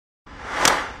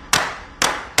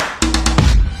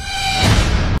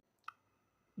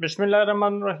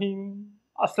बिस्मिल्लाहिर्रहमानिर्रहीम।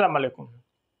 अस्सलाम वालेकुम।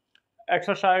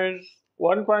 Exercise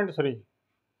 1.3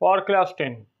 for class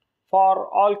 10 for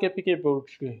all के.पी.के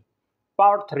boards के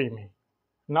पार्ट 3 में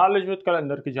नॉलेज विद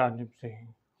कलंदर की जानिब से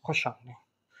खुश आमदीद।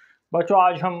 बच्चों,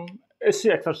 आज हम इसी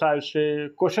एक्सरसाइज से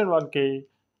क्वेश्चन 1 के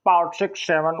पार्ट 6,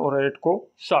 7 और 8 को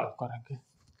सॉल्व करेंगे।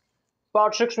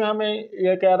 पार्ट 6 में हमें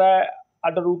यह कह रहा है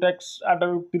under root x under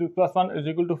root 3 plus 1 is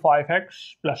equal to 5x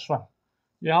plus 1।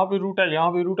 यहाँ भी रूट है,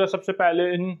 यहाँ भी रूट है। सबसे पहले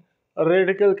इन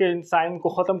रेडिकल के इन साइन को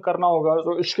ख़त्म करना होगा,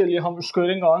 तो इसके लिए हम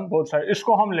स्क्वायरिंग ऑन बोथ साइड,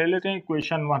 इसको हम ले लेते हैं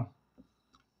इक्वेशन 1।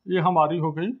 ये हमारी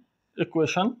हो गई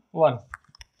इक्वेशन 1।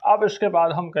 अब इसके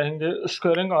बाद हम कहेंगे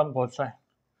स्क्वायरिंग ऑन बोथ साइड।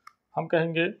 हम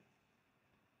कहेंगे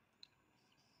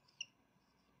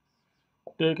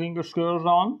taking squares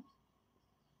on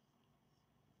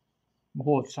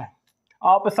both side.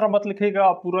 आप इस तरह मत लिखिएगा,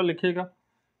 आप पूरा लिखिएगा।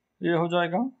 ये हो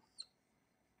जाएगा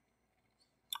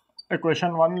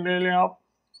इक्वेशन 1 ले लें आप,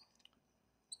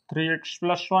 3x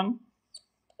प्लस 1,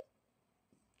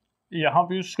 यहाँ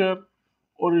भी स्क्वायर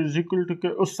और इज इक्वल टू के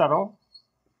उस तरफ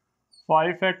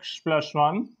 5x प्लस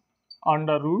 1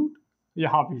 अंडर रूट,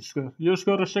 यहाँ भी स्क्वायर। ये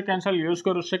स्क्वायर उससे कैंसिल, ये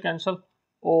स्क्वायर उससे कैंसिल।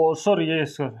 और सॉरी, ये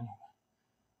स्क्वायर नहीं,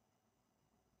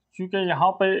 क्योंकि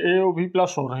यहाँ पे a और b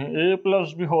प्लस हो रहे हैं, a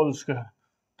plus b whole square,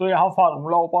 तो यहाँ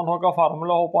फार्मूला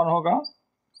ओपन होगा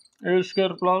a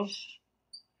square plus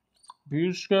b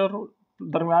square,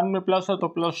 दरमियान में प्लस है तो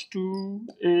प्लस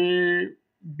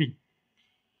 2ab।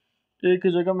 a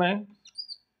की जगह मैं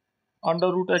अंडर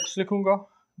रूट x लिखूंगा,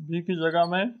 b की जगह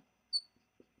में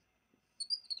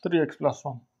 3x प्लस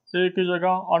 1, a की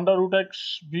जगह अंडर रूट x,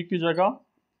 b की जगह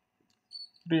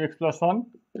 3x plus 1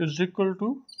 is equal to,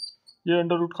 ये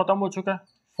अंडर रूट ख़त्म हो चुका है,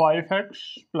 5x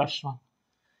प्लस 1।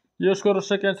 ये स्क्वायर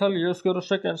उससे कैंसिल, ये स्क्वायर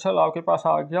उससे कैंसिल, आपके पास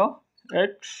आ गया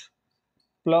x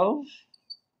plus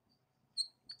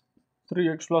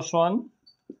 3x plus 1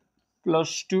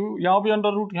 plus 2, यहाँ भी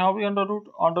अंडर रूट, यहाँ भी अंडर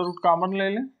रूट कॉमन ले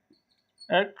लें,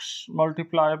 x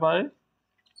multiply by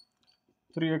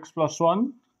 3x plus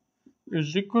 1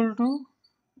 is equal to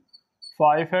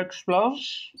 5x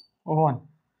plus 1।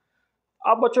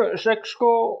 अब बच्चों इस x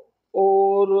को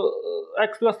और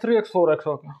x प्लस 3x 4x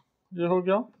हो गया, ये हो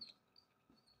गया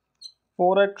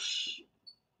 4x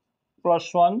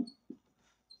plus 1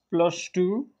 plus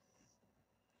 2,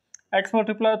 x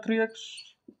multiply 3x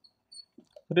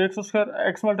square,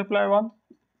 x multiply 1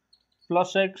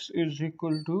 plus x is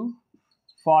equal to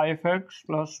 5x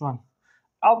plus 1।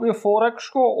 अब ये 4x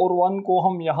को और 1 को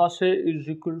हम यहाँ से इज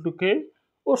इक्वल टू के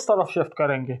उस तरफ शिफ्ट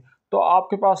करेंगे, तो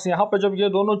आपके पास यहाँ पे जब ये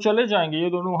दोनों चले जाएंगे, ये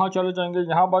दोनों वहाँ चले जाएंगे,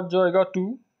 यहाँ बच जाएगा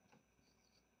 2,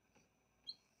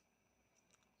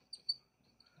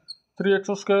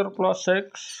 3x square plus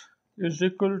x is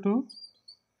equal to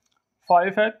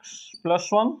 5x plus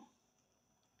 1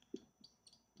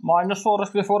 minus 4x,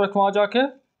 4x वहाँ जाके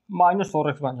माइनस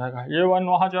 4x बन जाएगा, ये 1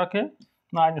 वहाँ जाके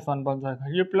माइनस 1 बन जाएगा,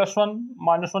 ये प्लस 1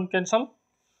 माइनस 1 कैंसल,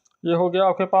 ये हो गया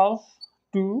आपके पास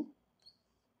 2,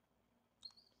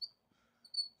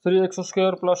 3x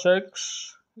square plus x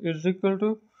is equal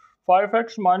to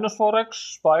 5x minus 4x,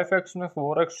 5x में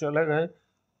 4x चले गए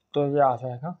तो ये आ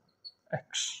जाएगा x।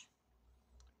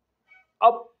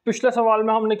 अब पिछले सवाल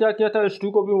में हमने क्या किया था,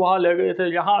 s2 को भी वहाँ ले गए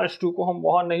थे, यहाँ s2 को हम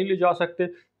वहाँ नहीं ले जा सकते।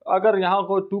 अगर यहाँ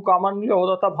को 2 कॉमन लिया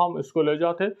होता तब हम इसको ले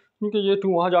जाते, क्योंकि ये 2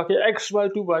 वहाँ जाके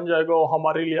x/2 बन जाएगा और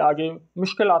हमारे लिए आगे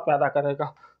मुश्किलात पैदा करेगा।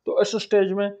 तो इस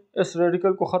स्टेज में इस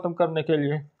रेडिकल को ख़त्म करने के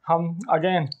लिए हम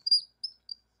again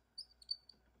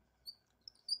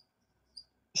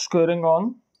squaring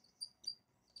on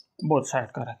both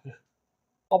side करेंगे।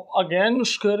 अब अगेन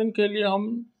स्क्वायरिंग के लिए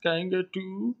हम कहेंगे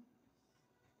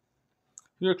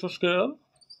 2x square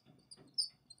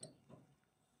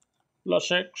plus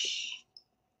x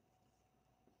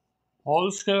whole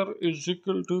square is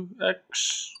equal to x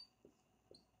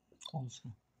whole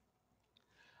square.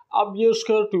 अब ये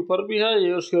स्क्वायर 2 पर भी है,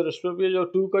 ये स्क्वायर इस पर भी है, जो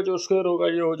 2 का जो स्क्वायर होगा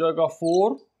ये हो जाएगा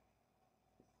 4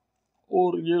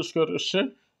 और ये स्क्वायर इससे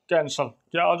कैंसल,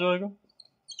 क्या आ जाएगा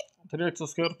 3x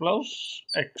square plus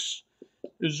x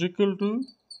is equal to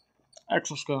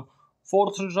x square,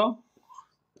 4 3 जा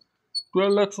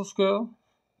 12x square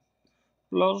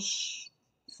plus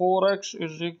 4x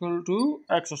is equal to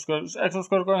x square. x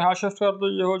square को यहाँ शिफ्ट कर दो,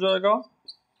 ये हो जाएगा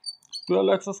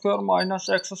 12x square minus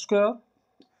x square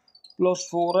plus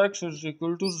 4x is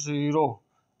equal to 0।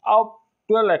 अब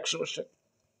 12x में से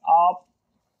आप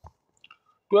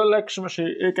 12x में से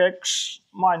एक x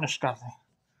माइनस कर दें,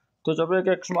 तो जब एक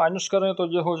x माइनस करें तो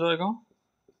ये हो जाएगा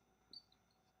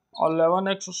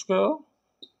 11x square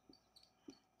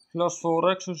plus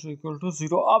 4x is equal to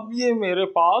 0। अब ये मेरे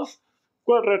पास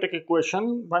क्वाड्रेटिक इक्वेशन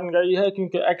बन गई है,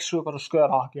 क्योंकि x के ऊपर स्क्वायर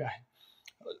आ गया है।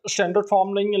 स्टैंडर्ड फॉर्म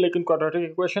नहीं है लेकिन क्वाड्रेटिक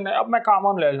इक्वेशन है। अब मैं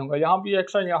कॉमन ले लूँगा, यहाँ भी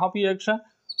एक्स है यहाँ भी एक्स है,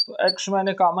 तो एक्स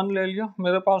मैंने कॉमन ले लिया,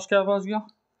 मेरे पास क्या बच गया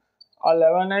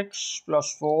 11x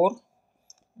 + 4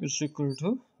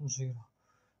 = 0।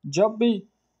 जब भी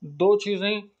दो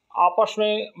चीज़ें आपस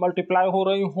में मल्टीप्लाई हो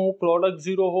रही हो, प्रोडक्ट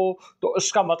ज़ीरो हो, तो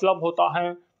इसका मतलब होता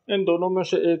है इन दोनों में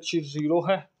से एक चीज़ ज़ीरो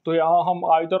है। तो यहाँ हम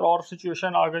आइदर और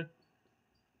सिचुएशन आ गई,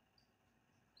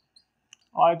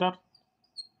 आइदर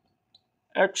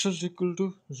x =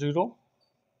 0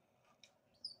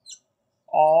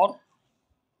 और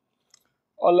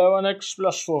 11x +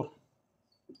 4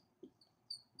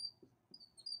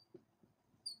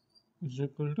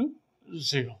 =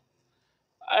 0।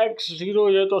 x 0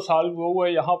 ये तो सॉल्व हुआ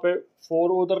है, यहाँ पे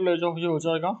 4 उधर ले जाओ, ये हो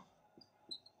जाएगा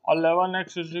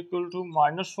 11x =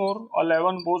 -4,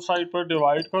 11 बोथ साइड पर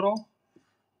डिवाइड करो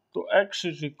तो x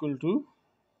 =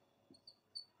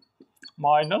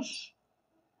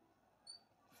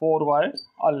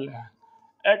 -4/11।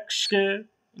 x के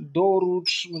दो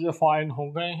रूट्स मुझे फाइन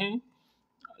हो गए हैं,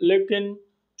 लेकिन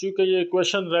चूँकि ये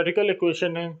इक्वेशन रेडिकल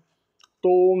इक्वेशन है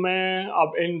तो मैं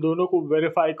अब इन दोनों को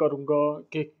वेरीफाई करूँगा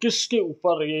कि किसके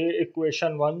ऊपर ये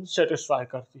इक्वेशन 1 सेटिस्फाई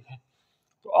करती है।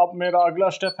 तो अब मेरा अगला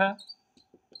स्टेप है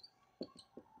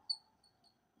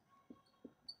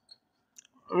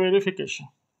वेरिफिकेशन।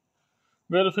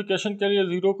 वेरिफिकेशन के लिए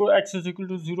x =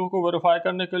 0 को वेरीफाई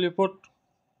करने के लिए put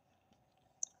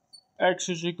x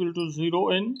 =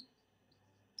 0 in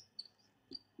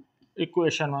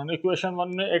equation 1। Equation 1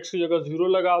 में x की जगह 0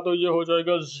 लगा दो, ये हो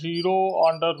जाएगा 0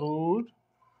 √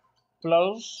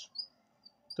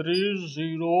 +3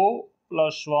 0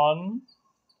 + 1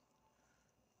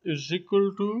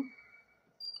 =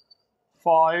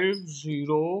 5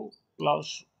 0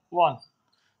 + 1।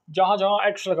 जहाँ जहाँ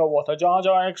x लगा हुआ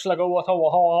था,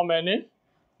 वहाँ मैंने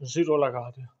 0 लगा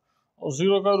दिया, और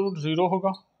 0 का रूट 0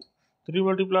 होगा, 3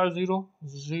 × 0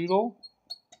 0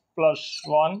 +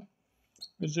 1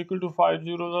 = 5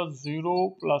 0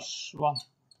 0 + 1।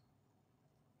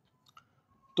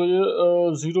 तो ये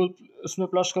 0 इसमें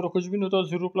प्लस करो कुछ भी नहीं होता,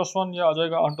 0 + 1 ये आ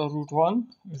जाएगा √1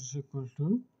 =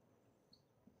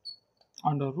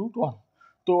 √1।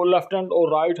 तो लेफ्ट हैंड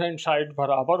और राइट हैंड साइड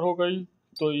बराबर हो गई,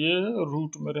 तो ये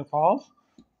रूट मेरे पास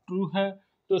ट्रू है।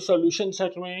 तो सॉल्यूशन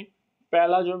सेट में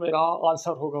पहला जो मेरा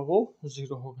आंसर होगा वो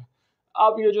 0 होगा।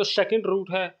 अब ये जो सेकंड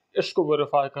रूट है इसको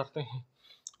वेरीफाई करते हैं।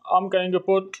 हम कहेंगे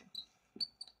put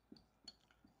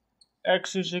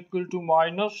x =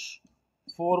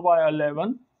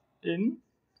 -4/11 in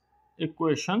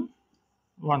equation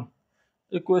 1।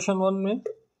 Equation 1 में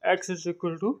x =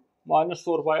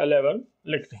 -4/11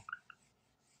 लिख दें।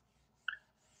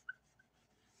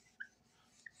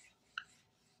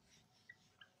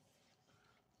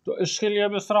 तो इसके लिए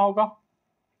अब इस तरह होगा,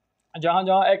 जहाँ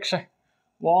जहाँ x है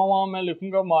वहाँ मैं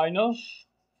लिखूँगा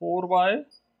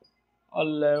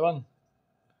 -4/11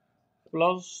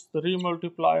 +3 ×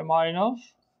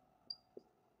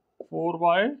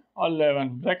 -4/11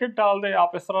 ब्रैकेट डाल दे,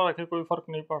 आप इस तरह रखें कोई फ़र्क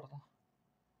नहीं पड़ता,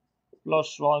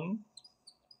 +1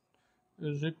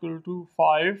 =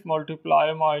 5 ×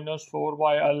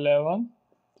 -4/11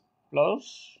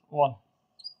 +1।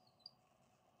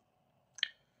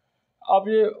 अब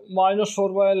ये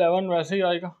 -4/11 वैसे ही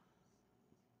आएगा,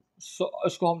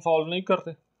 इसको हम सॉल्व नहीं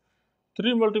करते।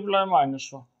 3 ×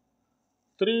 -1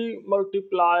 3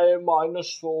 ×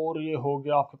 -4 ये हो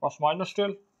गया आपके पास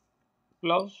 -12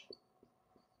 प्लस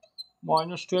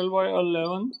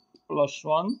 -12/11 +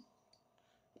 1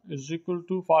 =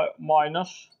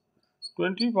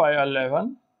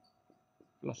 -20/11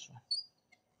 +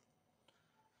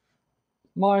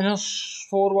 1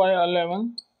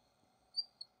 -4/11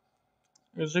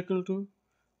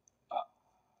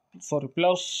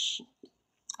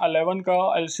 +11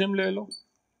 का एलसीएम ले लो,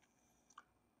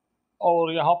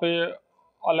 और यहाँ पे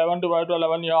 11 /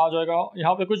 11 ये आ जाएगा,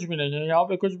 यहाँ पे कुछ भी नहीं है,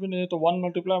 तो 1 ×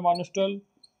 -12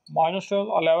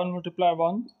 11 ×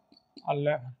 1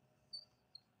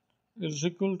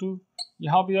 11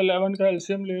 यहाँ भी 11 का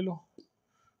एलसीएम ले लो,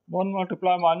 1 ×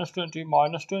 -20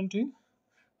 -20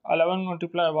 11 ×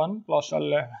 1 +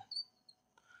 11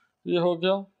 ये हो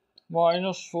गया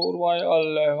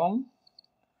 -4/11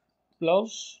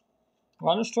 प्लस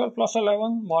 -12 +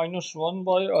 11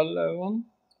 -1/11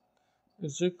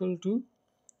 -20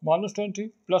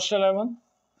 + 11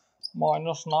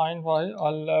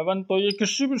 -9/11। तो ये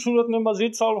किसी भी सूरत में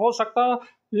मज़ीद सॉल्व हो सकता है,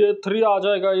 ये 3 आ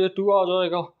जाएगा, ये 2 आ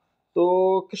जाएगा,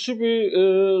 तो किसी भी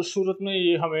सूरत में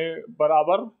ये हमें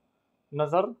बराबर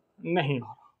नज़र नहीं आ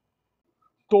रहा।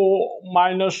 तो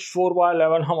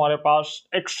 -4/11 हमारे पास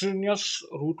एक्सट्रेनियस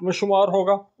रूट में शुमार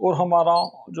होगा, और हमारा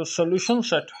जो सोल्यूशन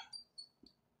सेट है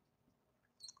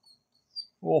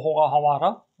वो होगा हमारा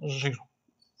 0।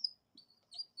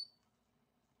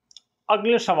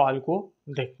 अगले सवाल को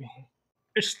देखते हैं।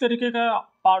 इस तरीके का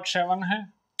पार्ट 7 है।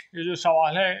 ये जो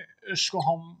सवाल है इसको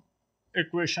हम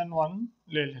इक्वेशन 1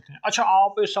 ले लेते हैं। अच्छा,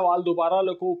 आप इस सवाल दोबारा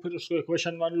लिखो, फिर उसको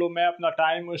इक्वेशन 1 लो। मैं अपना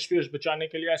टाइम और स्पेस बचाने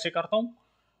के लिए ऐसे करता हूँ।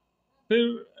 फिर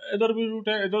इधर भी रूट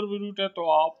है, इधर भी रूट है, तो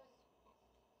आप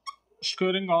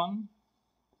स्क्वेयरिंग ऑन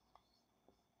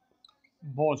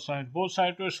बोथ साइड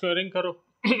पे स्क्वेयरिंग करो।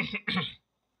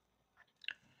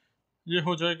 ये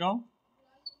हो जाएगा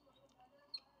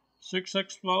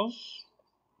 6x plus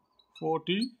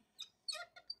 40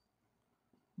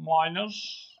 minus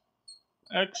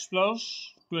x plus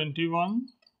 21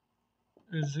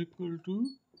 is equal to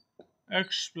x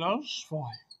plus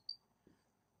 5।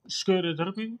 Square इधर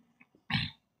भी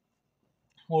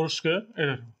और स्क्वायर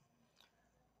इधर भी।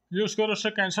 ये स्क्वायर उससे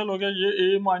कैंसिल हो गया। ये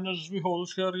a minus b whole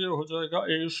square, ये हो जाएगा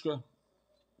a square.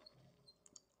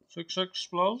 6x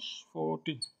plus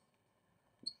 40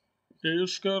 a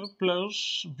square plus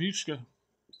b square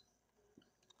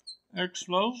x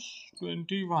plus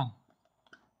 21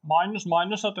 minus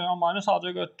minus आते हैं, माइनस आ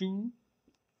जाएगा 2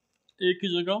 a की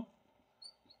जगह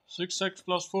 6x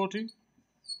प्लस 40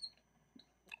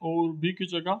 और b की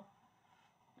जगह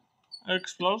x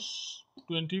plus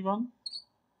 21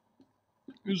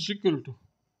 is equal to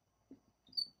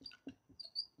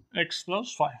x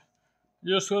plus 5।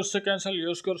 ये स्क्वायर से कैंसिल,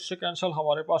 ये स्क्वायर से कैंसिल,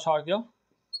 हमारे पास आ गया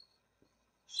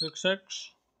 6x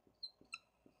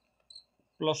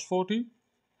प्लस 40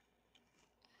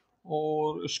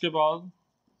 और इसके बाद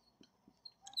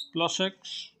प्लस x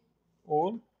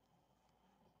और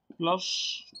प्लस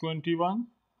 21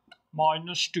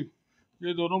 माइनस 2।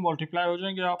 ये दोनों मल्टीप्लाई हो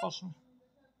जाएंगे आपस में।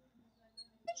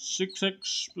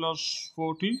 6x प्लस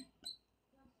 40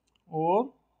 और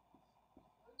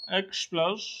x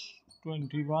plus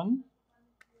 21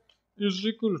 is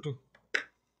equal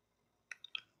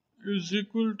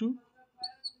to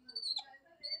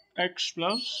x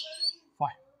plus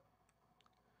 5।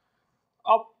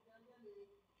 अब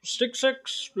 6x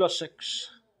plus x,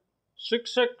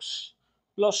 6x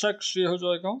plus x ये हो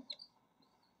जाएगा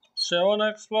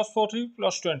 7x प्लस 40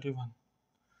 प्लस 21,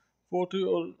 40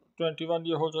 और 21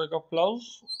 ये हो जाएगा प्लस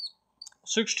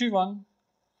 61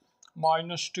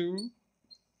 माइनस 2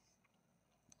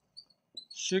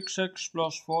 6x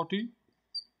प्लस 40।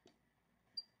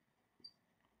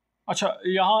 अच्छा,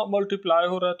 यहाँ मल्टीप्लाई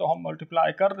हो रहा है तो हम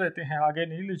मल्टीप्लाई कर देते हैं, आगे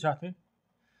नहीं ले जाते।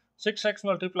 6x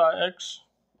multiply x,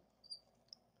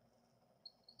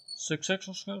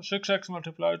 6x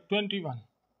multiply 21,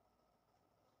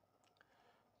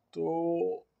 तो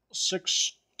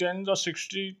 6 10 जा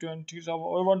 60, 20 जा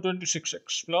 126x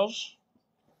plus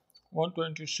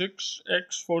 126x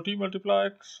 40 multiply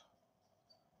x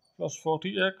plus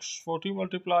 40x 40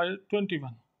 multiply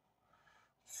 21,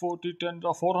 40 10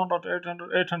 जा 400 800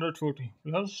 840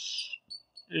 plus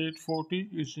 840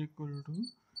 is equal to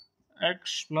x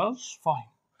plus 5।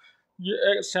 ये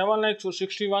 7x और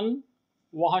 61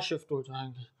 वहाँ शिफ्ट हो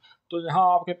जाएंगे, तो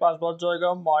यहाँ आपके पास बच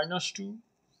जाएगा -2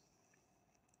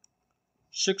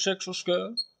 6x square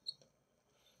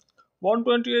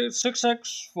 128 6x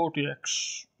 40x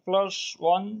plus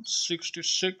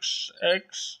 166x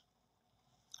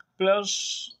plus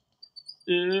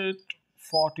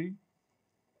 840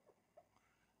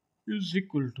 is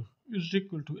equal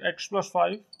to x plus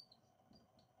 5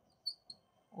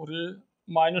 और ये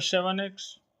 -7x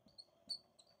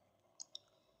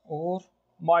और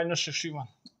 -61।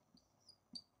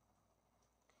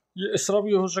 ये इस तरह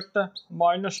भी हो सकता है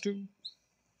 -2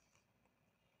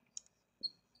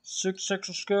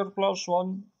 6x square plus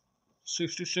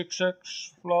 166x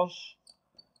plus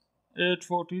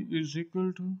 840 is equal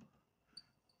to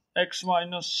x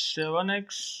minus 7x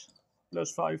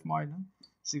plus 5 minus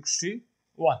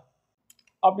 61।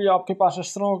 अब ये आपके पास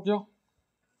इस तरह हो गया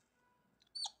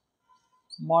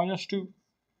 -2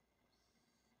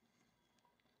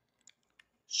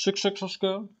 6x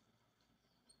square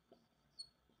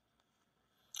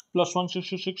plus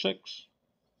 166x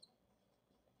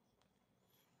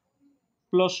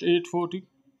plus 840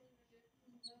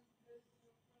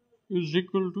 is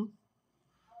equal to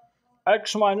x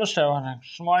minus 7x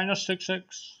minus 6x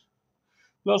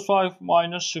plus 5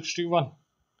 minus 61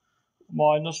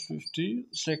 minus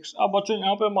 56। अब बच्चों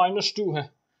यहाँ पे -2 है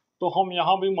तो हम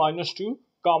यहाँ भी -2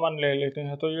 कॉमन ले लेते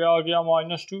हैं, तो ये आ गया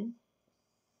 -2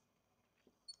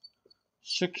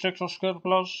 6x square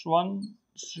plus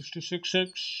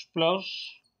 166x plus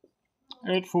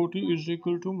 840 is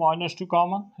equal to -2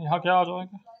 common, यहाँ क्या आ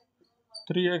जाएगा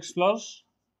 3x प्लस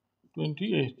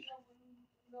 28।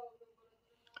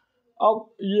 अब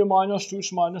ये -2 इस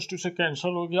 -2 से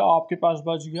कैंसिल हो गया, आपके पास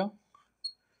बच गया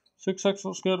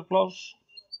 6x square plus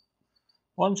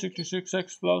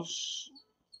 166x plus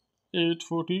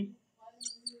 840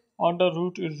 under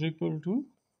root is equal to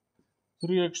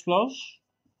 3x plus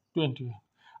 20।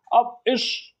 अब इस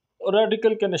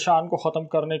रेडिकल के निशान को ख़त्म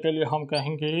करने के लिए हम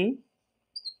कहेंगे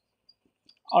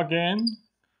again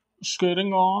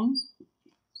squaring on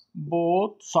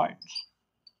both sides.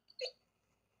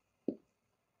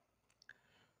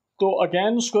 तो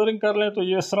अगेन स्क्वेयरिंग कर लें तो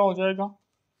ये इस तरह हो जाएगा,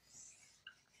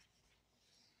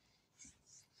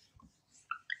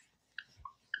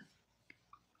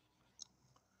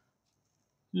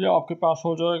 ये आपके पास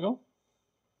हो जाएगा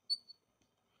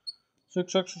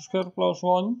 6x square plus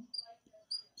 1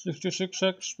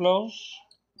 66x plus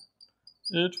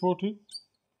 840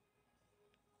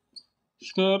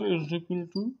 square is equal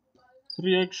to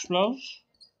 3x plus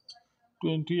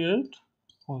 28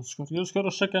 whole square. ये स्क्वायर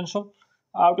उससे कैंसिल,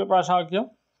 आपके पास आ गया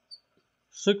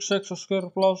 6x square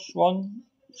plus 1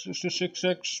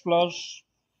 66x plus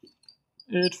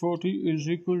 840 is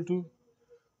equal to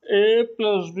a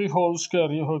plus B whole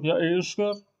square. ये हो गया a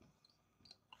square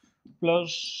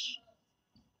plus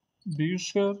B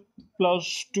square plus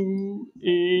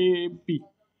 2ab,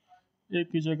 a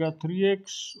की जगह 3x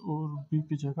और b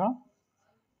की जगह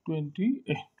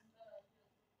 28।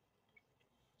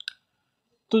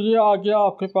 तो ये आ गया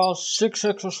आपके पास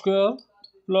 6x square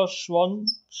plus 1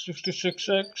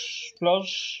 66x plus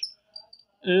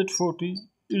 840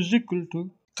 is equal to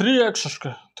 3x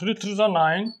square, 3 3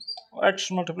 9, x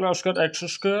multiply square x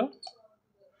square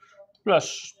plus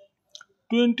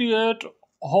 28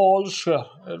 whole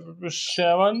square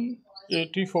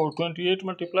 784। 28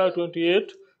 multiply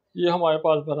 28, ये हमारे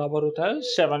पास बराबर होता है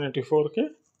 784 के।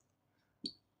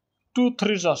 2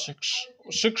 3 6,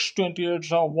 6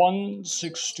 28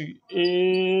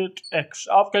 168x।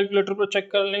 आप कैलकुलेटर पर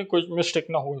चेक कर लें, कोई मिस्टेक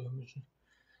ना हो मुझे।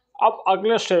 अब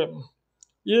अगले स्टेप,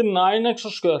 ये 9x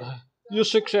स्क्वायर है, ये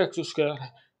 6x स्क्वायर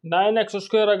है। 9x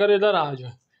स्क्वायर अगर इधर आ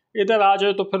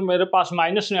जाए तो फिर मेरे पास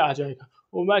माइनस में आ जाएगा,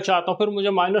 वो मैं चाहता हूँ फिर मुझे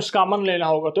माइनस कॉमन लेना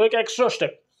होगा, तो एक एक्स्ट्रा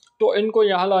स्टेप। तो इनको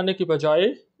यहाँ लाने की बजाय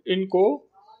इनको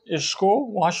इसको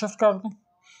वहाँ शिफ्ट कर दें,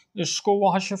 इसको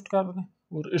वहाँ शिफ्ट कर दें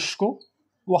और इसको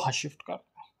वहाँ शिफ्ट कर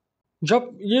दें।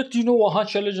 जब ये तीनों वहाँ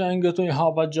चले जाएंगे तो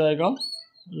यहाँ बच जाएगा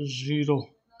 0।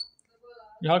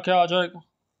 यहाँ क्या आ जाएगा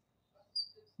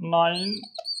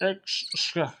 9x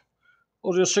स्क्वायर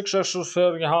और ये 6x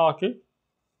स्क्वायर यहाँ आके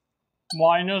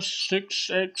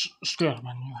 -6x स्क्वायर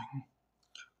बन जाएंगे।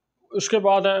 उसके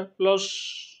बाद है प्लस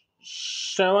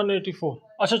 784।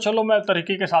 अच्छा चलो मैं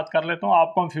तरीके के साथ कर लेता हूँ,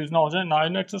 आप कंफ्यूज ना हो जाए।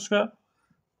 9x square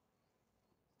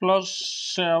plus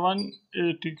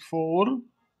 784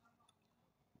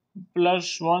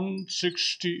 plus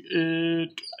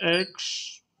 168x,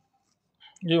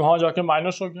 ये वहाँ जाके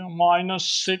माइनस हो गया,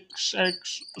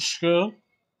 -6x स्क्वायर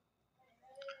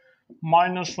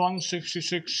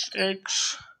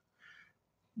 -166x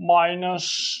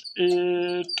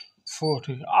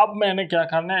 -840। अब मैंने क्या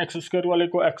करना है, एक्स स्क्वायर वाले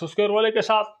को एक्स स्क्वायर वाले के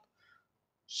साथ,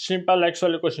 सिंपल एक्स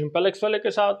वाले को सिंपल एक्स वाले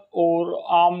के साथ, और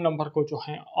आम नंबर को जो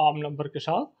है आम नंबर के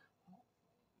साथ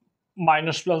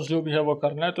माइनस प्लस जो भी है वो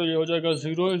करना है। तो ये हो जाएगा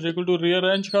 0 इज इक्वल टू,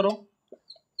 रीअरेंज करो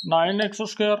 9x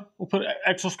स्क्वायर और फिर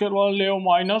एक्स स्क्वायर वाला ले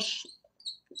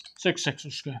 -6x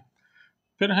स्क्वायर,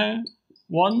 फिर है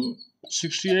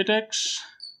 168x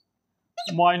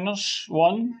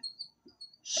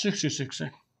 -166x,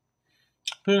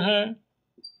 फिर है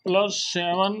प्लस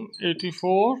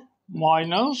 784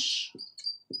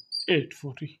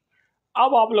 -840।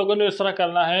 अब आप लोगों ने इस तरह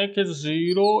करना है कि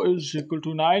 0 is equal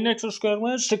to 9x square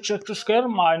में 6x स्क्वायर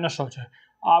माइनस हो जाए।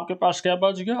 आपके पास क्या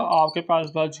बच गया, आपके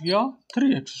पास बच गया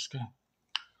 3x स्क्वायर।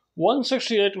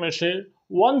 168 में से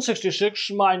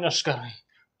 166 माइनस करें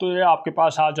तो ये आपके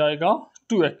पास आ जाएगा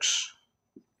 2x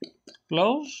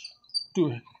प्लस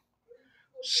 2x।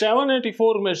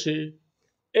 784 में से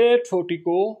 840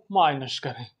 को माइनस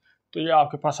करें तो ये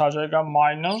आपके पास आ जाएगा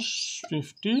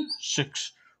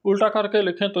 -56। उल्टा करके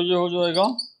लिखें तो ये हो जाएगा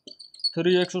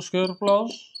 3x square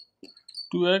plus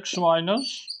 2x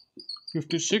minus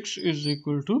 56 is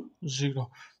equal to 0।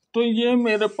 तो ये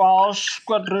मेरे पास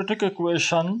क्वाड्रेटिक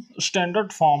इक्वेशन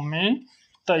स्टैंडर्ड फॉर्म में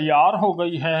तैयार हो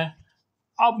गई है।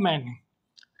 अब मैंने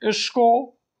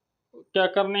इसको क्या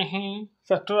करने हैं,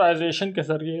 फैक्टराइजेशन के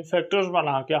ज़रिए फैक्टर्स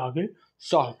बना के आगे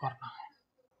सॉल्व करना है।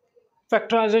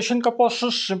 फैक्टराइजेशन का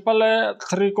प्रोसेस सिंपल है,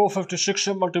 3 को 56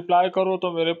 से मल्टीप्लाई करो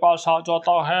तो मेरे पास आ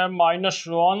जाता है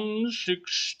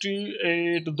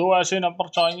 -168। दो ऐसे नंबर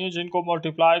चाहिए जिनको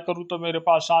मल्टीप्लाई करूँ तो मेरे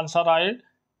पास आंसर आए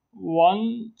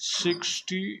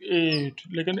 168,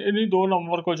 लेकिन इन्हीं दो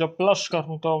नंबर को जब प्लस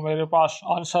करूँ तो मेरे पास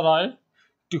आंसर आए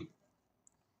 2।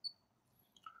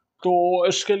 तो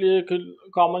इसके लिए एक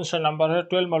कॉमन सा नंबर है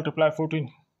 12 × 14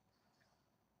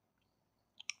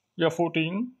 या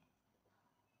 14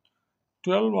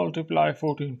 12 multiply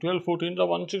 14, 12 14 is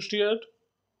 168,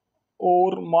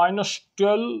 और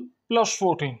 -12 plus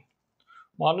 14,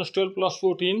 -12 plus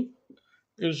 14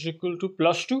 is equal to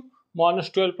 +2,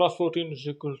 -12 plus 14 is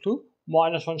equal to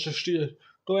 -168।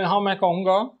 तो यहाँ मैं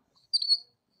कहूँगा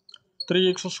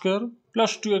 3x²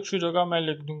 प्लस 2x की जगह मैं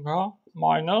लिख दूंगा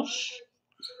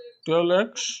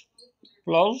 -12x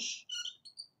plus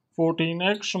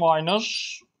 14x minus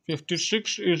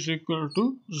 56 is equal to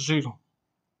 0।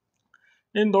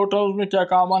 इन दो टर्म्स में क्या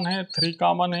कॉमन है? 3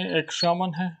 कॉमन है, x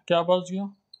कॉमन है, क्या बच गया?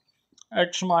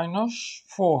 x minus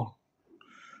 4।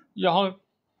 यहाँ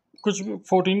कुछ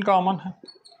 14 कॉमन है,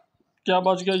 क्या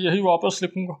बच गया? यही वापस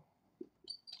लिखूंगा,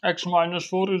 x minus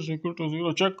 4 is equal to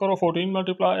 0। Check करो, 14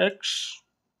 multiply x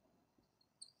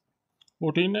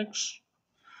 14x,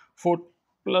 4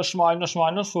 plus minus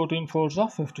minus 14 4 सा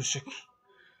 56।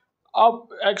 अब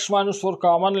x माइनस 4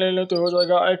 कॉमन ले लें तो हो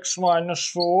जाएगा x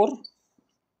minus 4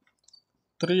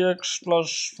 3x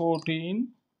plus 14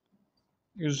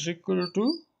 is equal to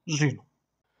 0।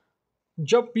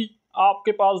 जब भी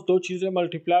आपके पास दो चीज़ें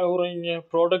मल्टीप्लाई हो रही हैं,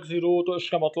 प्रोडक्ट ज़ीरो हो, तो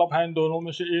इसका मतलब है इन दोनों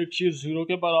में से एक चीज़ ज़ीरो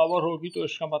के बराबर होगी, तो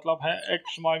इसका मतलब है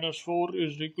x minus 4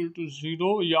 is equal to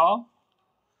 0 या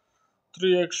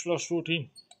 3x plus 14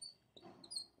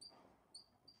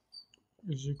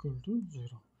 is equal to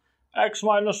 0। x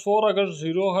minus 4 अगर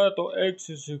 0 है तो x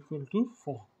is equal to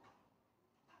 4।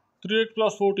 3x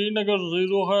plus 14 अगर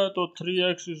 0 है तो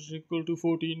 3x इज इक्वल टू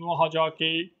 14, वहाँ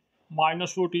जाके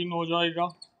 -14 हो जाएगा।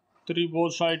 3 बोथ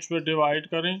साइड्स पे डिवाइड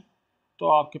करें तो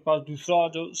आपके पास दूसरा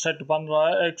जो सेट बन रहा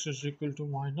है x इज इक्वल टू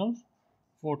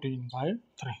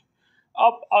 -14/3।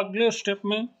 अब अगले स्टेप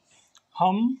में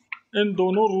हम इन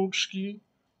दोनों रूट्स की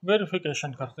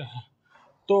वेरिफिकेशन करते हैं।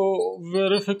 तो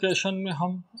वेरिफिकेशन में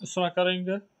हम इस तरह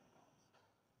करेंगे,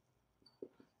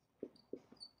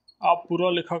 आप पूरा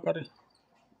लिखा करें,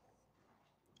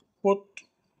 put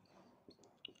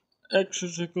x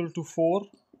is equal to 4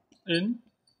 in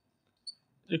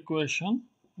equation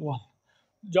 1।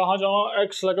 जहाँ जहाँ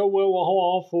x लगा हुआ है वहाँ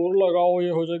वहाँ 4 लगाओ, ये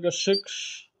हो जाएगा 6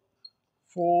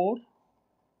 4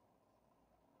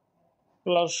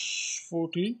 plus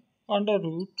 40 under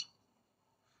root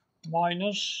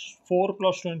 -4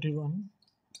 plus 21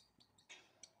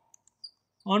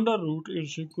 under root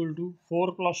is equal to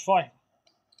 4 plus 5।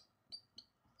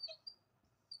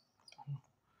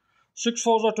 6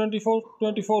 4 24,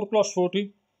 24 plus 40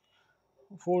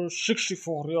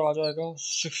 64, ये आ जाएगा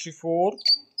 64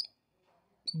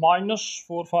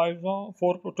 -4 5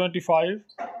 4 25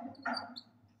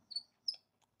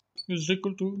 इज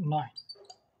इक्वल टू 9।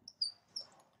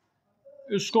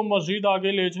 इसको मज़ीद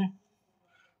आगे ले जाएं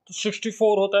तो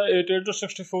 64 होता है 8 8 जो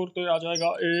 64, तो आ जाएगा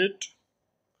 8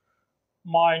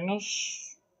 माइनस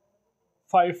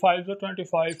 5 5 जो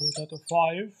 25 होता है, तो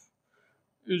 5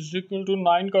 इज इक्वल टू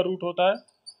 9 का रूट होता है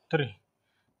 3।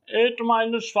 8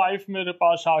 माइनस 5 मेरे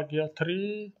पास आ गया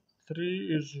 3,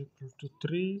 3 इज इक्वल टू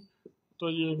 3, तो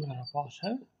ये मेरे पास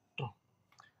है 2।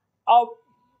 अब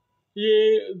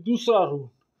ये दूसरा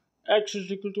root x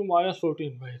is equal to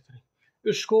 -14/3,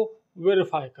 इसको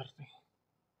वेरीफाई करते हैं।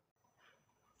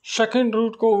 सेकेंड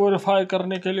रूट को वेरीफाई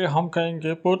करने के लिए हम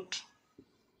कहेंगे put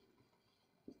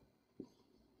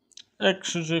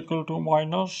x is equal to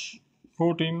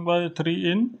 -14/3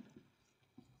 in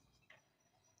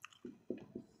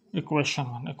equation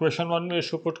 1। Equation 1 में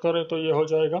इसको पुट करें तो ये हो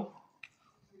जाएगा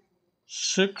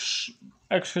 6,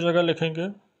 x की जगह लिखेंगे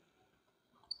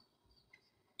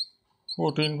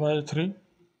 14/3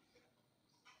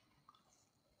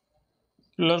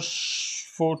 plus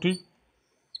 40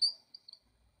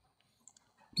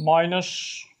 minus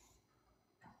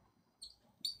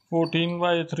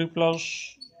 14/3 plus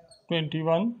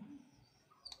 21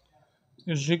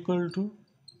 is equal to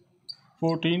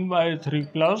 14/3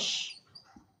 plus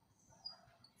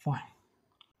 5।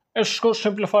 इसको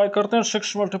सिंप्लीफाई करते हैं,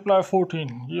 6 मल्टीप्लाई 14,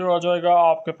 ये आ जाएगा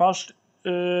आपके पास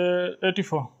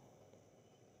 84।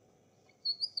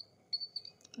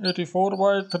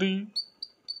 84/3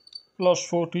 प्लस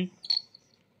 40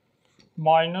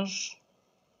 माइनस,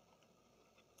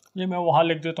 ये मैं वहाँ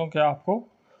लिख देता हूँ कि आपको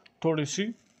थोड़ी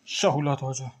सी सहूलत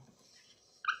हो जाए।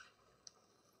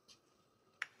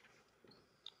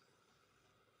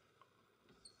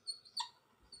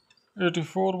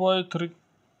 84/3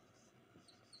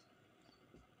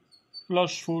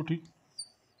 plus 40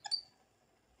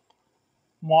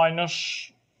 minus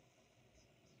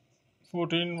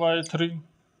 14/3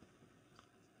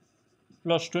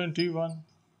 plus 21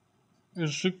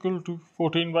 is equal to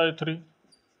 14/3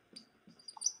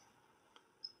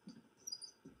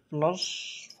 plus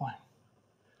 5।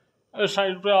 इस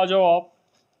साइड पे आ जाओ आप,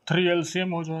 3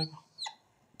 LCM हो जाएगा।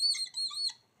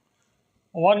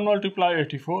 1 मल्टीप्लाई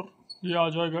 84, ये आ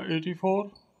जाएगा 84,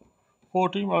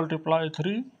 40 मल्टीप्लाई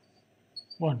 3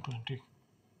 120।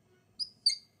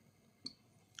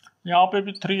 यहाँ पे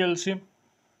भी 3 एलसीएम,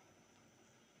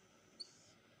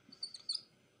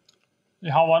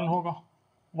 यहाँ 1 होगा,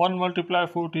 1 multiply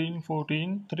 14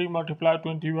 14, 3 multiply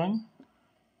 21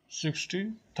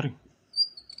 63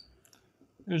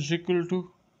 is equal to,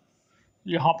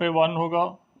 यहाँ पे 1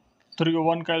 होगा, 3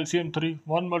 1 का एलसीएम 3,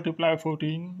 1 मल्टीप्लाई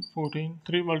 14 14,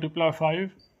 3 मल्टीप्लाई 5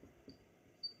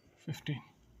 15।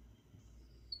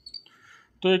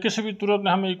 तो ये किसी भी सूरत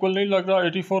में हमें इक्वल नहीं लग रहा।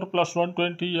 84 प्लस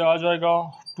 120 ये आ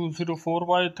जाएगा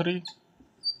 204/3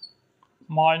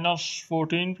 माइनस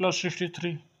 14 प्लस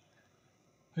 63,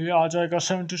 ये आ जाएगा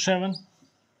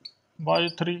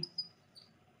 77/3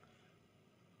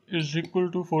 इज इक्वल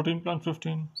टू 14 प्लस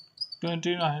 15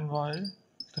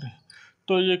 29/3।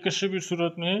 तो ये किसी भी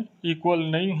सूरत में इक्वल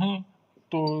नहीं है,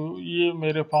 तो ये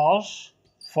मेरे पास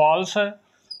फॉल्स है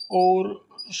और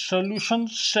सॉल्यूशन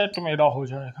सेट मेरा हो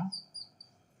जाएगा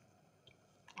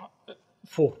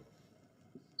 4।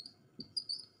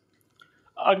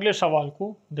 अगले सवाल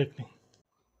को देखते हैं।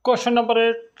 Question number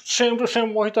 8 same to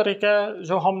same वही तरीका है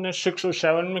जो हमने 6 और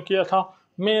 7 में किया था।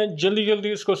 मैं जल्दी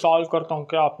जल्दी इसको सॉल्व करता हूँ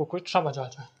कि आपको कुछ समझ आ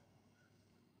जाए।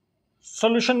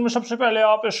 सॉल्यूशन में सबसे पहले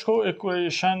आप इसको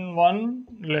इक्वेशन 1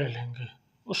 ले लेंगे,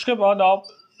 उसके बाद आप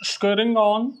स्क्वायरिंग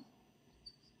ऑन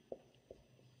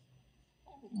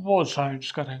वो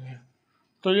साइड्स करेंगे,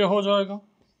 तो ये हो जाएगा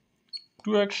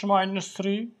 2x minus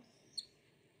 3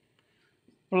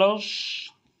 plus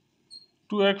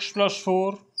 2x plus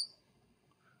 4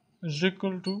 is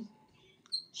equal to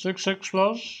 6x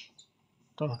plus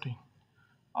 13।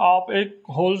 आप एक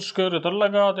होल स्क्वायर इधर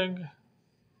लगा देंगे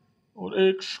और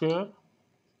एक स्क्वायर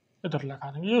इधर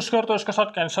लगा देंगे। ये स्क्वायर तो इसके साथ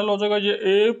कैंसिल हो जाएगा, ये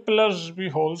a plus B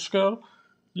whole square,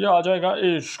 ये आ जाएगा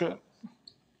a square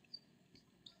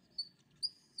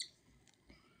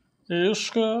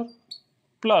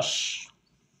plus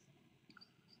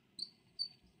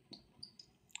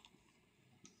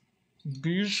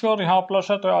B square, यहाँ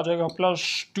प्लस है तो आ जाएगा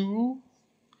प्लस 2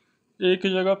 a की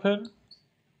जगह फिर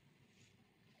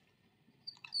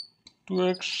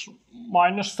 2x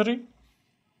माइनस 3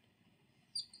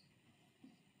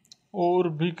 और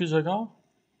b की जगह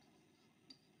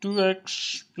 2x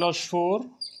plus 4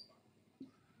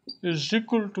 is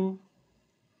equal to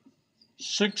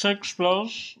 6x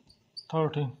plus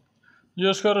 13।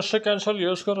 ये स्क्वायर इससे कैंसिल,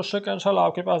 ये स्क्वायर इससे कैंसिल,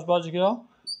 आपके पास बच गया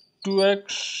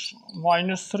 2x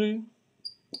minus 3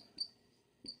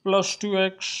 plus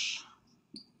 2x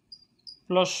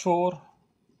plus 4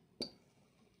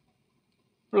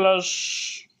 plus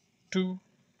 2।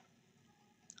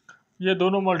 ये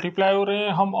दोनों मल्टीप्लाई हो रहे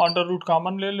हैं, हम अंडर रूट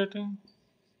कॉमन ले लेते हैं।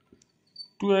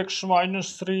 2x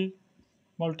minus 3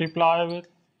 multiply with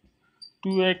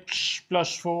 2x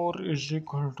plus 4 is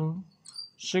equal to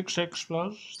 6x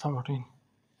plus 13।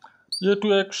 ये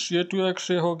 2x ये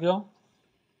हो गया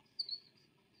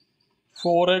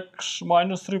 4x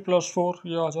माइनस 3 प्लस 4,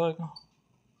 ये आ जाएगा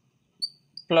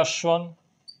plus 1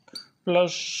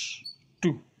 plus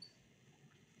 2।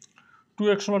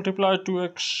 2x multiply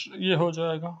 2x ये हो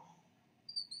जाएगा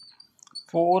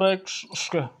 4x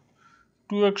स्क्वायर,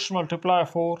 2x मल्टीप्लाई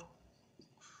 4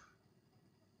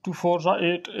 2 4 ज़ा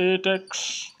 8, 8x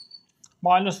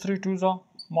माइनस 3 2 ज़ा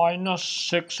minus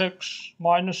 6x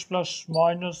minus plus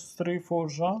minus 3 4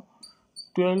 ज़ा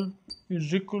 12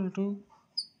 is equal to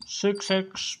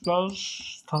 6x plus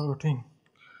 13।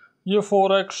 ये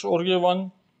 4x और ये 1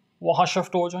 वहाँ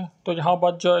शिफ्ट हो जाए तो यहाँ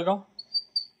बच जाएगा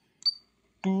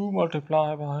 2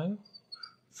 multiply by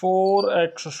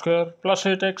 4x square plus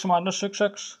 8x minus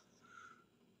 6x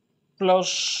plus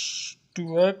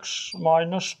 2x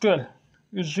minus 12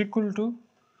 is equal to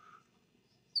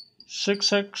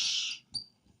 6x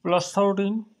plus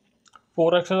 13।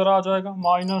 4x इधर आ जाएगा,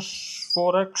 माइनस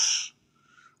 4x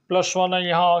प्लस 1 है,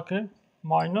 यहाँ आके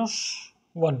माइनस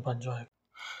 1 बन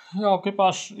जाएगा। ये आपके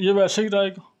पास ये वैसे ही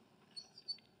रहेगा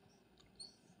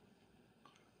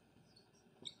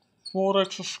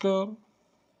 4x square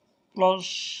plus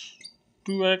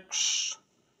 2x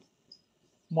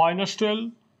minus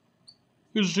 12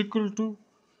 is equal to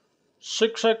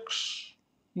 6x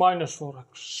minus 4x।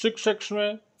 6x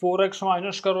में 4x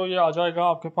माइनस करो, ये आ जाएगा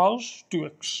आपके पास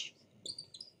 2x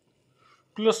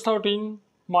प्लस 13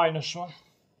 माइनस 1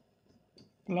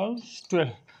 प्लस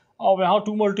 12। अब यहाँ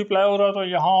 2 मल्टीप्लाई हो रहा है तो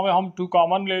यहाँ हम 2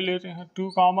 कॉमन ले लेते हैं। 2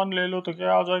 कॉमन ले लो तो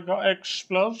क्या आ जाएगा x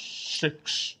प्लस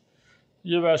 6,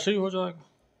 ये वैसे ही हो जाएगा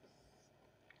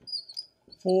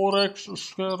 4x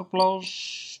square plus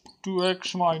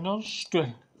 2x minus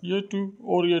 12। ये 2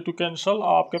 और ये 2 कैंसिल,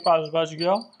 आपके पास बच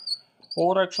गया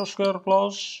 4x square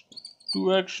plus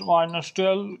 2x minus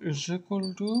 12 is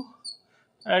equal to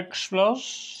x plus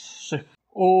 6,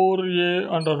 और ये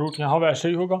अंडर रूट यहाँ वैसे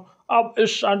ही होगा। अब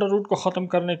इस अंडर रूट को ख़त्म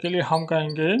करने के लिए हम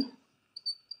कहेंगे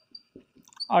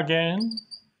again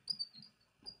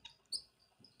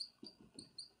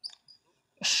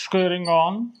squaring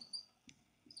on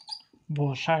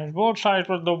both side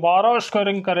पर दोबारा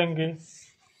स्क्वेयरिंग करेंगे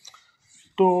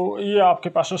तो ये आपके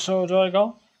पास ऐसे हो जाएगा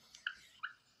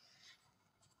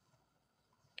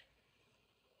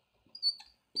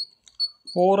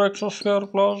 4x square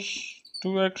plus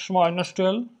 2x minus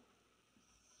 12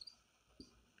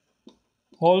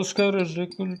 whole square is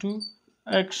equal to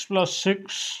x plus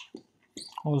 6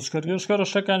 whole square. ये स्क्वायर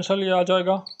उससे कैंसिल, ये आ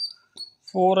जाएगा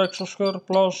 4x square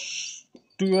plus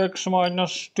 2x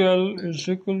minus 12 is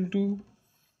equal to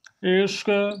a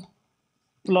square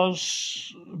plus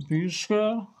b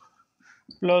square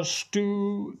plus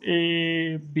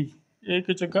 2ab। a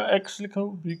की जगह x लिखा हो,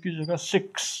 b की जगह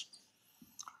 6।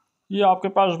 ये आपके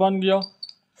पास बन गया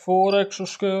 4x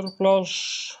square plus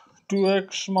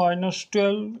 2x minus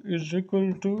 12 is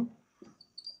equal to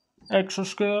x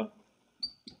square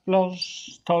plus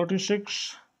 36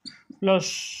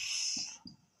 plus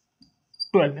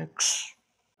 12x।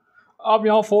 अब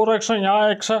यहाँ 4x है,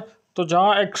 यहाँ x है, तो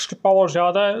जहाँ x की पावर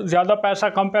ज़्यादा है, ज़्यादा पैसा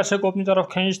कम पैसे को अपनी तरफ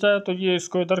खींचता है, तो ये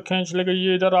इसको इधर खींच लेगा,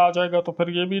 ये इधर आ जाएगा, तो फिर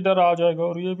ये भी इधर आ जाएगा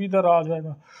और ये भी इधर आ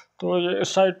जाएगा, तो ये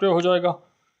इस साइड पे हो जाएगा।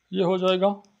 ये हो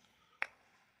जाएगा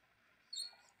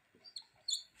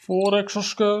 4x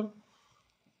square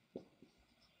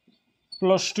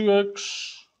plus 2x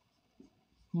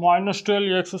minus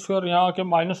 12, x square यहाँ आके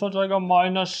माइनस हो जाएगा,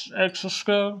 minus x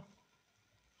square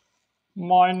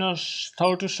minus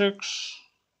 36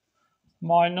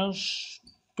 minus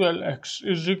 12x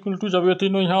is equal to, जब ये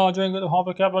तीनों यहाँ आ जाएंगे तो वहाँ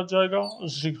पे क्या बच जाएगा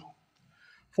 0।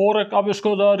 4x, अब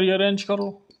इसको रीअरेंज करो,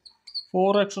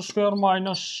 4x square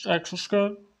minus x square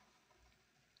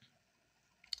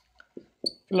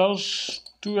plus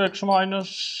 2x minus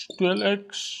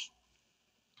 12x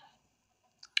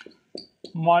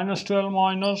minus 12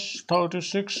 minus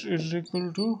 36 is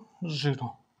equal to 0।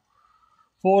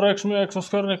 4x में एक्स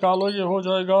स्क्वायर निकालो, ये हो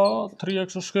जाएगा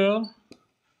 3x square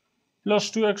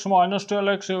plus 2x minus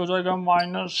 12x, ये हो जाएगा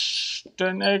माइनस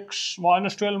 10x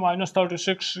माइनस 12 माइनस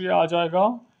 36, ये आ जाएगा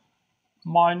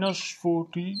माइनस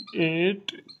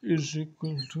 48 इज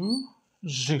इक्वल टू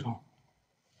 0।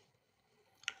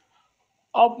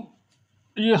 अब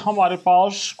ये हमारे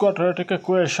पास क्वाड्रेटिक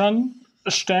इक्वेशन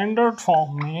स्टैंडर्ड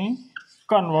फॉर्म में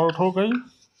कन्वर्ट हो गई।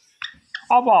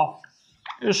 अब आप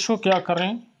इसको क्या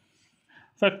करें,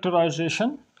 फैक्टराइजेशन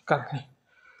कर लें।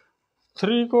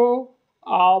 3 को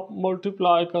आप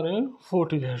मल्टीप्लाई करें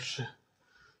 48 से,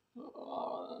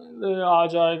 आ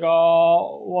जाएगा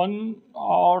 1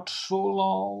 8 16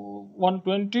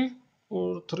 120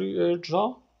 और 3 8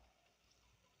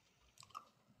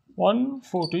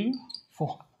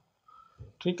 144।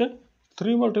 ठीक है,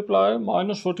 3 multiply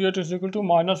minus 48 is equal to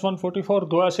minus 144।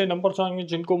 दो ऐसे नंबर आएंगे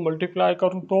जिनको मल्टीप्लाई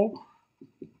करूँ तो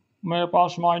मेरे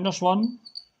पास माइनस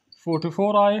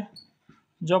 144 आए,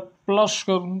 जब प्लस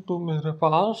करूँ तो मेरे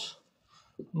पास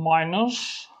माइनस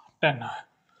 10 आए।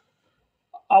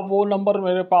 अब वो नंबर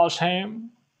मेरे पास हैं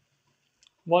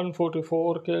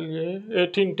 144 के लिए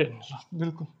 18 10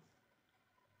 बिल्कुल,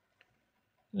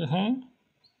 हैं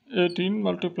 18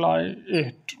 मल्टीप्लाई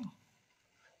 8।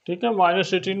 ठीक है,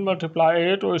 माइनस 18 मल्टीप्लाई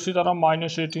 8 और इसी तरह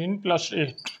माइनस 18 प्लस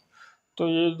 8। तो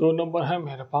ये दो नंबर हैं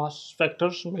मेरे पास,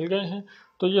 फैक्टर्स मिल गए हैं।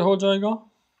 तो ये हो जाएगा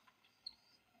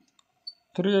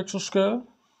 3x square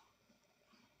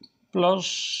plus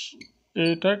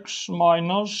 8x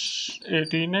minus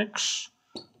 18x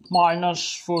minus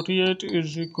 48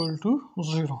 is equal to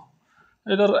 0।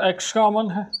 इधर x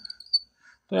कॉमन है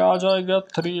तो आ जाएगा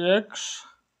 3x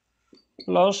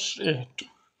प्लस 8।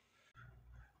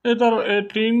 इधर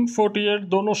 18 48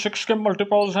 दोनों 6 के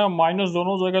मल्टीपल्स हैं, माइनस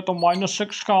दोनों जगह, तो माइनस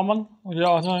 6 कॉमन, ये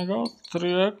आ जाएगा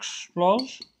 3x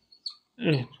plus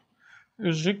 8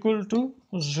 is equal to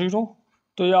 0।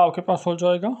 तो ये आपके पास हो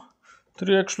जाएगा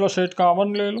 3x प्लस 8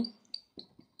 कॉमन ले लो,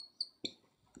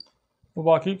 तो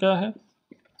बाकी क्या है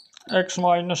x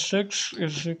minus 6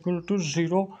 is equal to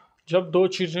 0। जब दो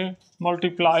चीज़ें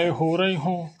मल्टीप्लाई हो रही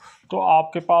हों तो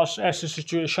आपके पास ऐसी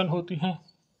सिचुएशन होती हैं,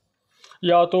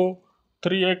 या तो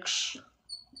 3x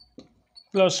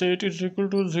plus 8 is equal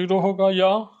to 0 होगा,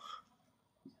 या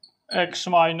x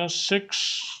minus 6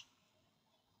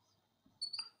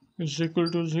 is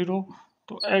equal to 0,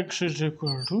 तो x इज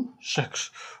इक्वल टू 6।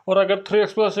 और अगर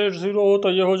 3x प्लस 8 0 हो तो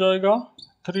ये हो जाएगा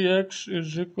 3x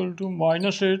is equal to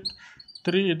minus 8,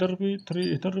 3 इधर भी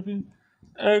 3 इधर भी,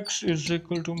 x इज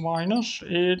इक्वल टू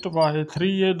 -8/3।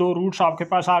 ये दो रूट्स आपके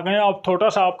पास आ गए हैं। अब थोड़ा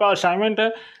सा आपका असाइनमेंट है,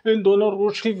 इन दोनों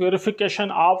रूट्स की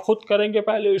वेरिफिकेशन आप खुद करेंगे।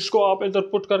 पहले इसको आप इधर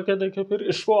पुट करके देखें, फिर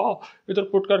इसको आप इधर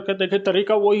पुट करके देखें।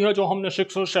 तरीका वही है जो हमने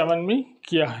 6 और 7 में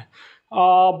किया है।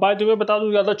 बाय द वे बता दूं,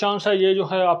 ज़्यादा चांस है ये जो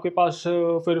है आपके पास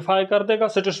वेरीफाई कर देगा,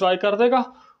 सेटिस्फाई कर देगा,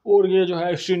 और ये जो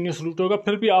है एक्सट्रीनियस रूट होगा।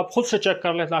 फिर भी आप खुद से चेक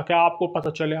कर लें ताकि आपको पता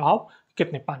चले आप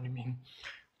कितने पानी में हैं।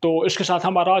 तो इसके साथ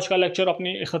हमारा आज का लेक्चर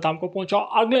अपनी इख्तिताम को पहुंचा।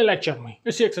 अगले लेक्चर में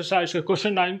इसी एक्सरसाइज के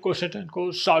क्वेश्चन 9, क्वेश्चन 10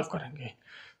 को सॉल्व करेंगे।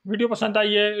 वीडियो पसंद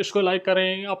आई है इसको लाइक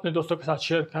करें, अपने दोस्तों के साथ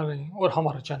शेयर करें और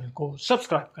हमारे चैनल को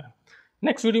सब्सक्राइब करें।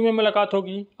 नेक्स्ट वीडियो में मुलाकात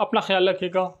होगी। अपना ख्याल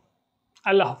रखिएगा।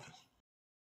 अल्लाह हाफ़िज़।